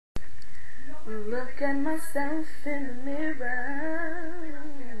Look at myself in the mirror.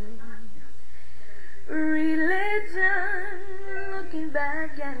 Religion looking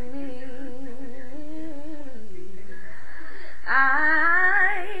back at me.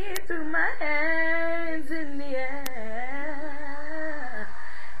 I threw my hands in the air,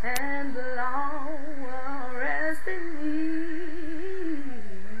 and the Lord rested me.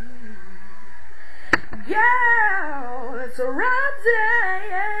 Girl, it's a rough day.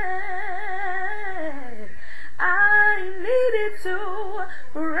 I needed to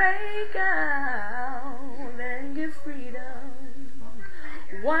break out and get freedom.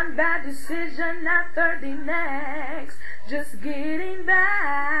 One bad decision after the next, just getting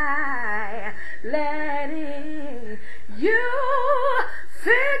by, letting you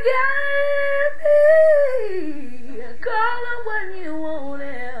figure me. Call him when you want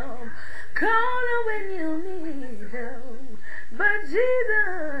him, call him when you need him. But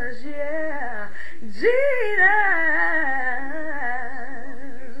Jesus, yeah, Jesus,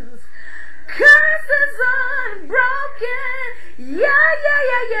 curses unbroken, yeah,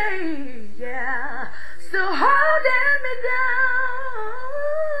 still holding me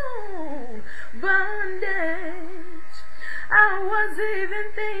down, bondage. I was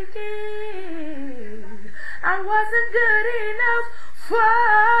even thinking I wasn't good enough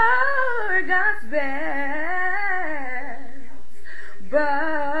for God's best,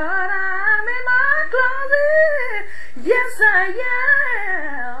 but I'm in my closet, yes I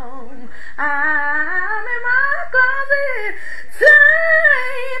am. I'm in my closet,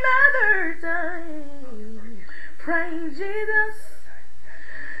 time after time, praying Jesus,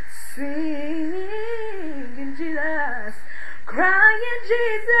 singing Jesus, crying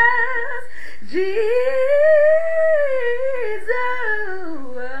Jesus, Jesus.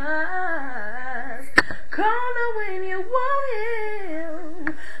 Call him when you want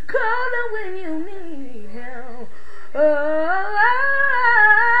him, call him when you need him. Oh,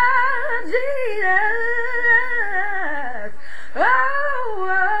 Jesus. Oh,